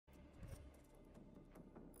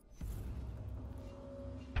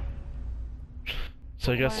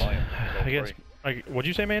So I guess, what'd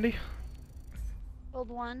you say, Mandy? Gold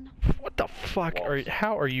 1. What the fuck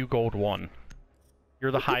how are you gold 1? You're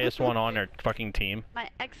the highest one on our fucking team. My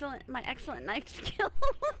excellent knife skill.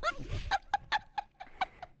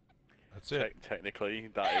 That's it. Technically,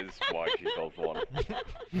 that is why she's gold 1.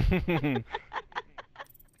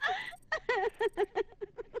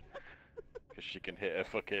 Because she can hit a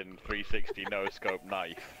fucking 360 no-scope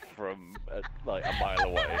knife from like a mile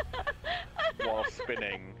away while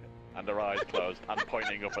spinning and her eyes closed and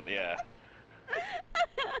pointing up at the air.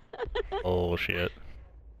 Oh shit.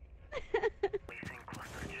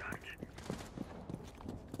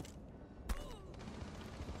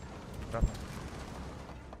 Nothing.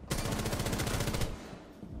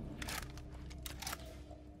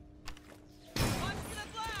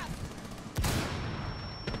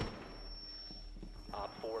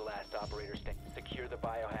 Op 4 last operator secure the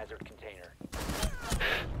biohazard container.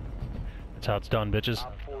 That's how it's done, bitches.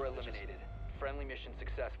 Op 4 eliminated. Friendly mission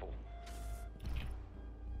successful.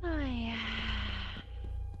 Oh yeah.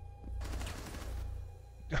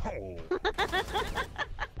 Oh.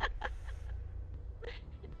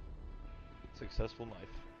 Successful knife.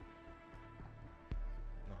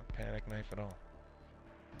 Not panic knife at all.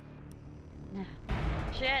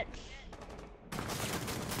 Shit.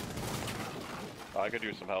 I could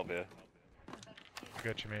use some help here. I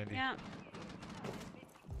got you, Mandy. Yeah.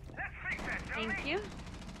 Thank you.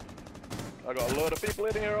 I got a load of people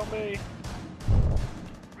in here on me.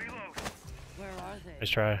 Where are they? Nice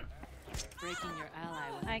try. Breaking your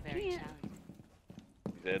ally was I very can't. challenging.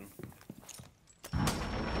 He's in.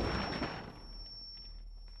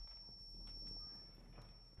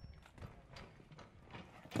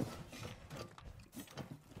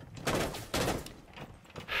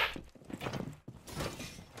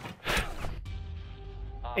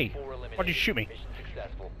 Hey, why'd you shoot me? Mission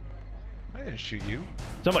successful. I didn't shoot you.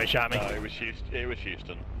 Somebody shot me. No, it was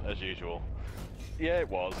Houston, as usual. Yeah, it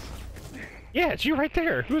was. Yeah, it's you right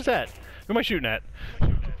there. Who's that? Who am I shooting at? That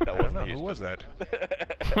I don't wasn't know. Houston. Who was that?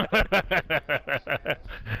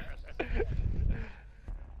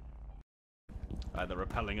 They're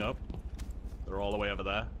rappelling up. They're all the way over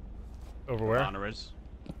there. Over where? Banner is.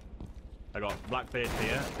 I got Blackbeard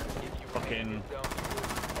here. Fucking.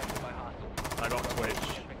 I got Twitch.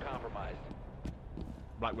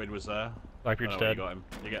 Blackbeard was there. Blackbeard's You dead. got him.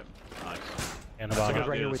 You get. Nice. And the Took bottom. out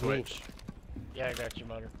right the here other with me. Switch. Yeah, I got you,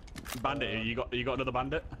 Mother. Bandit, you got another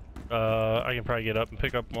bandit? I can probably get up and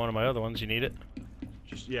pick up one of my other ones. You need it?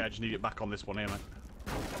 Just need it back on this one here, mate.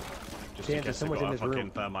 Just Dan, in case they've someone's got in a this fucking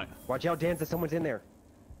room. thermite. Watch out, Dan, someone's in there.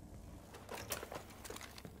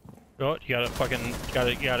 Oh, you gotta fucking,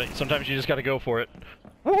 gotta. Sometimes you just gotta go for it.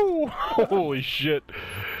 Woo! Holy shit!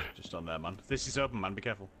 Just on there, man. This is open, man. Be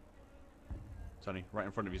careful. Tony, right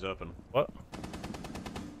in front of you's open. What?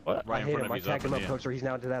 What? Right I in hit front him. of I you's tagged him open up, here. Coaster. He's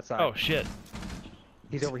now to that side. Oh shit!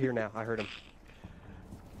 He's over here now. I heard him.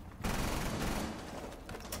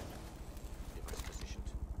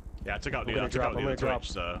 Yeah, I took out I'm the gonna drop, I'm other gonna drop.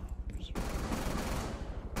 Twitch, so.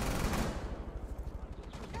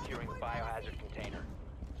 Securing the biohazard container.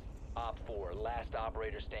 Op 4 last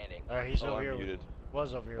operator standing. He's Oh, I'm muted.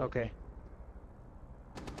 Was over here. Okay.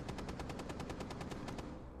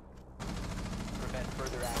 Prevent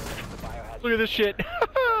further access to the biohazard. Look at this shit.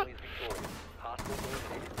 Friendly's victorious. Hostile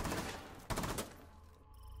eliminated.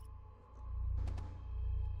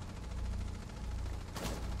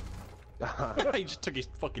 He just took his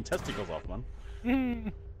fucking testicles off,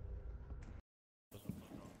 man.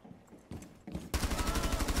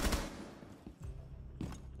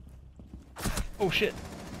 Oh shit!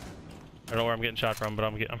 I don't know where I'm getting shot from, but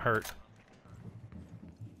I'm hurt.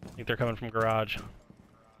 I think they're coming from garage.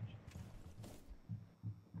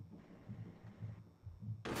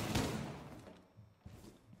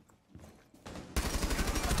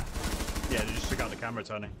 Yeah, they just took out the camera,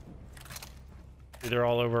 Tony. Dude, they're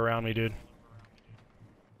all over around me, dude.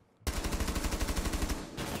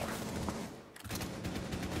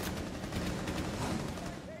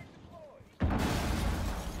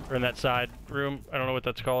 We're in that side room. I don't know what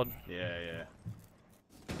that's called. Yeah, yeah.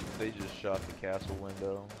 They just shot the castle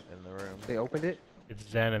window in the room. They opened it? It's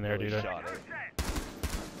Zen in there, They dude. shot it.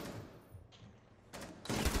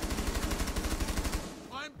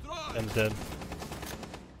 Zen's dead.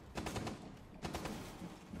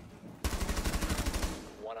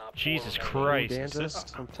 One op 4 Jesus remaining. Christ. Danza,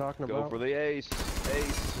 assist. I'm talking Go about. for the ace.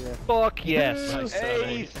 Ace. Yeah. Fuck yes! Nice,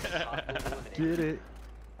 Tony. Ace. Did it.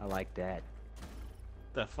 I like that.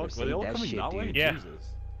 The fuck? Let's Were they see all that coming shit, that way? dude. Yeah. Jesus.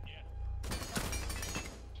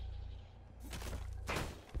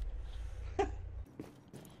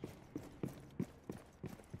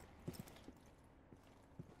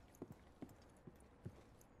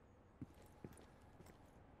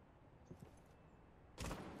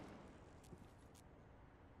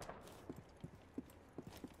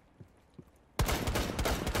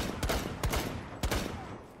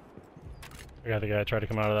 got the guy that tried to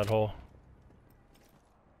come out of that hole.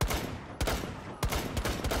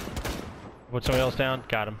 Put somebody else down.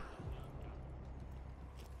 Got him.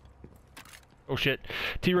 Oh shit.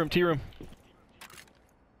 T-room, T-room.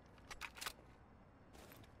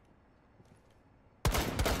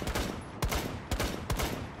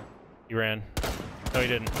 He ran. No, he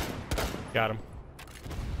didn't. Got him.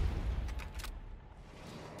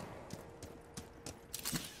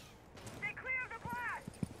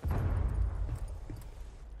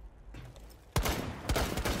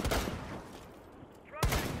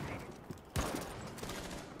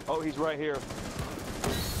 Oh, he's right here.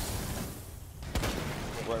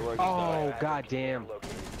 Right where Oh, god damn.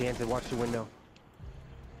 Danza, watch the window.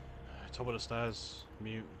 Top of the stairs.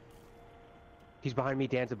 Mute. He's behind me,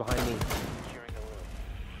 Danza, behind me. Securing the room.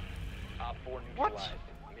 Op 4 neutralized.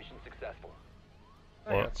 Mission successful.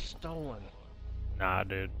 I got stolen. Nah,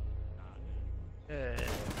 dude. Yeah.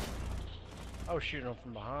 I was shooting him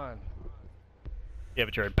from behind. Yeah,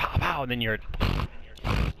 but you heard pow pow, and then you heard.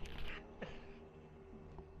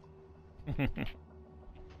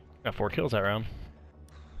 Got 4 kills that round.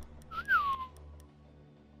 You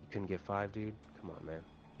couldn't get 5, dude? Come on, man.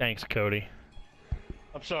 Thanks, Cody.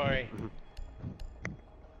 I'm sorry.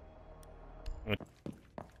 They're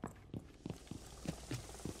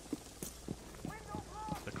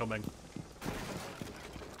coming.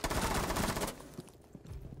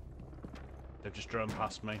 They've just drone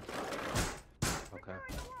past me. Okay.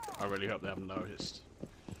 I really hope they haven't noticed.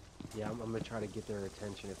 Yeah, I'm gonna try to get their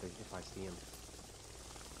attention if I see them.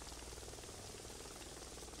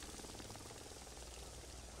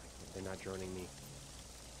 They're not droning me.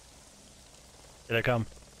 Here they come.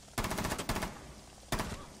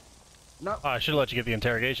 No. Oh, I should have let you get the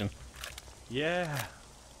interrogation. Yeah.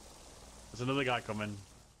 There's another guy coming.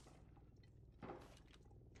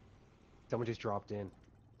 Someone just dropped in.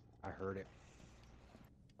 I heard it.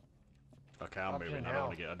 Okay, I'm moving. I don't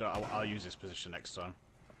want to get. I'll use this position next time.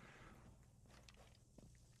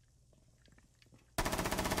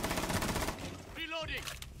 Reloading.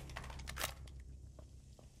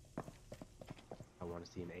 I want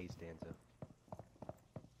to see an ace Danza.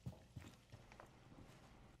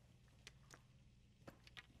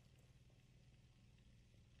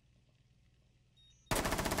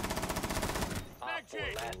 Op 4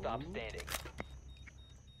 last stop standing.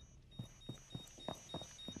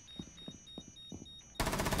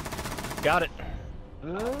 Got it.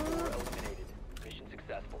 Op 4 eliminated. Mission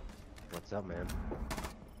successful. What's up, man?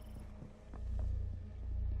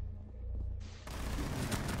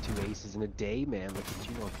 2 aces in a day, man. Look at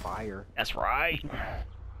you on fire. That's right.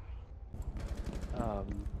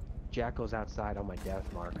 Jacko's outside on my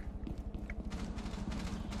death mark.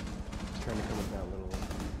 He's trying to come up that little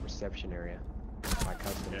reception area. My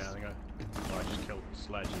customs. Yeah, I think I just killed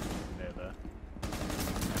Sledge near there.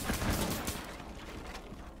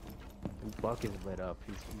 And Buck is lit up.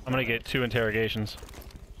 He's I'm gonna get 2 interrogations.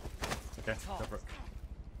 Okay, go for it.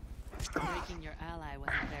 Breaking your ally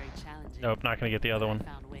wasn't very challenging. Nope, not gonna get the other one. I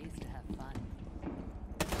found ways to have fun.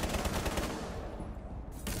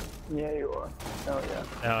 Yeah, you are. Oh yeah.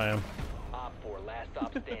 Now I am. Op 4 last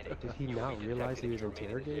stop standing. Did he not realize he was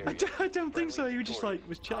interrogated? I don't think so. He was just like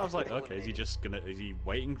was chill. I was like, okay, is he just gonna? Is he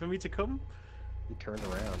waiting for me to come? He turned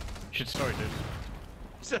around. You should start,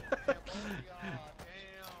 dude.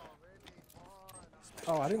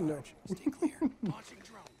 Oh, I didn't know.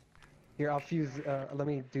 Here, I'll fuse. Let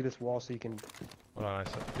me do this wall so you can. Hold on, I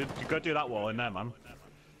said. You go do that wall in there, man.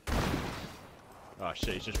 Oh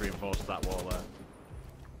shit, he's just reinforced that wall there.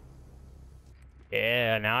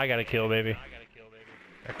 Yeah, now I got a kill, baby.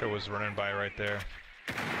 Echo was running by right there.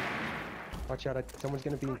 Watch out! Someone's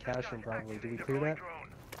gonna be in cash room probably. Did we clear that?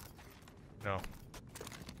 No.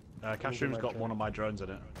 Cash room's got one of my drones in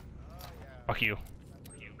it. Fuck you.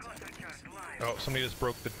 Oh, somebody just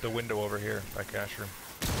broke the window over here by cash room.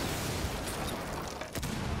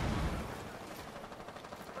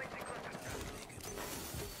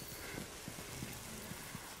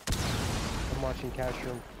 I'm watching cash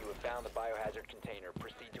room. You have found the biohazard container.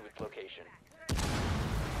 Proceed to its location.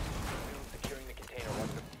 Securing the container.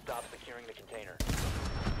 Once stop securing the container.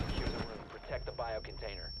 Secure the room. Protect the bio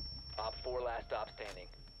container. Op 4 last stop standing.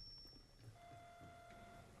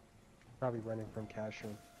 Probably running from cash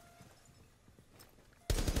room.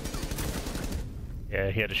 Yeah,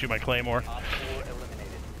 he had to shoot my claymore. Op 4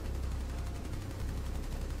 eliminated.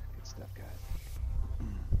 Good stuff, guys.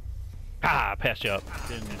 Ah, passed you up.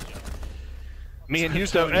 Didn't you? Me and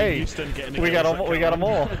Houston, hey, Houston getting the we got kills them. that We got them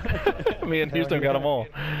count. all. Me and Houston got them all.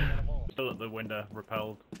 Still at the window,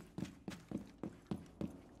 repelled.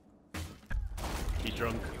 He's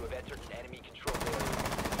drunk. You have entered an enemy controlled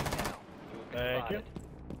area. Now, Thank you. spotted.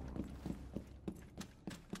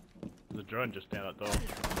 There's a drone just down that door.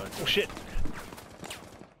 Oh shit!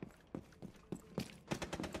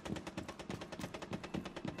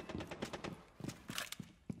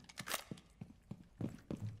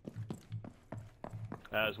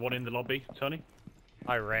 There's one in the lobby, Tony.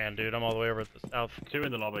 I ran, dude. I'm all the way over at the south. Two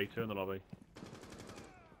in the lobby, two in the lobby.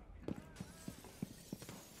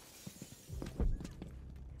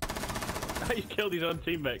 He killed his own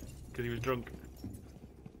teammate because he was drunk.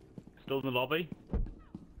 Still in the lobby.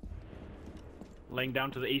 Laying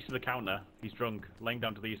down to the east of the counter. He's drunk. Laying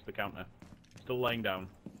down to the east of the counter. Still laying down.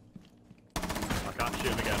 I can't shoot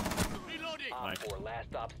him again. Op Nice. 4, last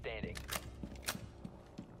stop standing.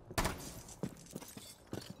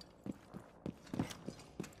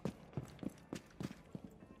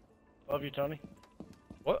 Love you, Tony.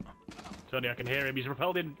 What? Tony, I can hear him. He's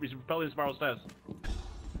repelled in spiral stairs.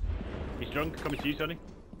 He's drunk. Coming to you, Tony.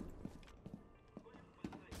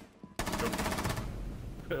 Drunk.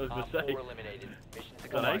 I was Op gonna 4 say. eliminated. Mission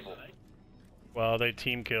Nice. successful. Well, they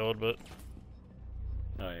team killed, but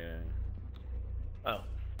Oh yeah. oh,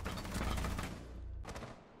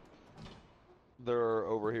 They're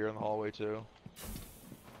over here in the hallway too.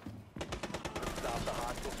 Stop the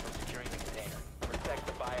hostiles from securing the container. Protect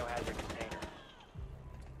the biohazard container.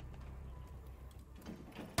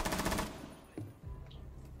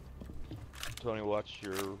 Tony, watch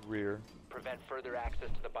your rear. Prevent further access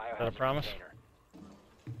to the biohazard a promise? container.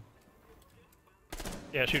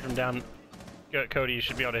 yeah, shoot from down. Cody, you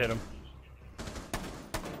should be able to hit him.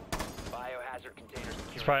 Biohazard container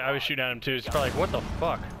secured. It's probably I was shooting at him too. It's probably like, what the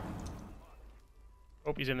fuck?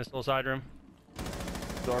 Hope he's in this little side room.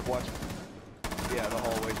 Dark, watch. Yeah, the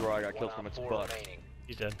hallway's where I got killed from its butt.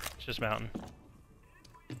 He's dead. It's just mountain.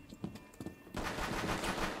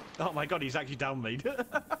 Oh my god, he's actually down me.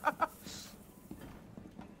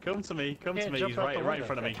 Come to me, come to Can't me. jump He's out right, the right in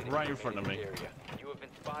window. front of me, right in front of me. You have been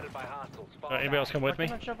spotted by hostiles. Fall Anybody back. else come with Why me?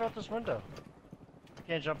 can't I jump out this window? I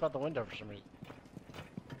can't jump out the window for some reason.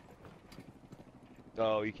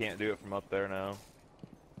 Oh, you can't do it from up there now.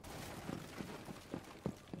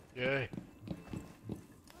 Yay.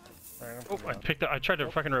 Oh, I picked up. I tried to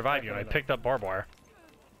fucking revive you, and I picked up barbed wire.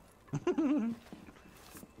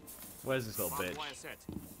 Where's this little bitch?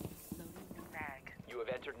 You have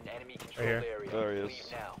entered an enemy Right controlled here. area. There he is.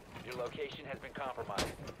 Leave now. Your location has been compromised.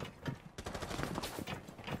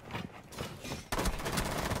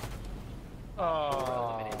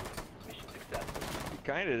 Oh. Eliminated. Mission successful. You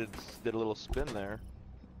kinda did a little spin there.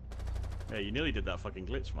 Yeah, you nearly did that fucking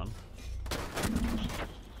glitch, man.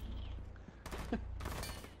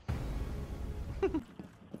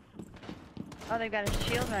 Oh, they've got a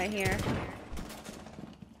shield right here.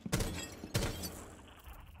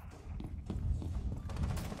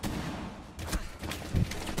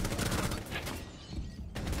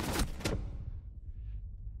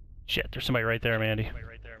 Shit, there's somebody right there, Mandy.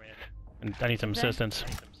 And I need some Okay. assistance.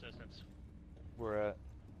 Where at?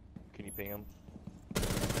 Can you ping him?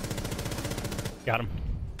 Got him.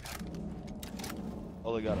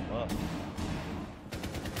 Oh, they got him up.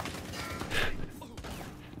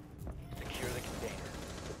 Secure the container.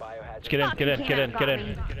 The biohazard. Let's get in, get in, get in, get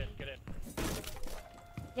in.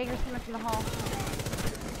 Jaeger's coming from the hall.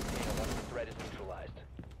 Threat is neutralized.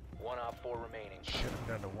 One op 4 remaining. Shit, I'm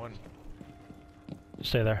down to one.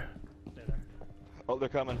 Stay there. Oh, they're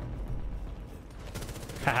coming.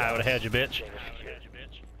 Haha, I would've had you, bitch.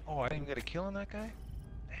 Oh, I didn't get a kill on that guy?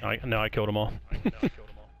 No, I killed them all.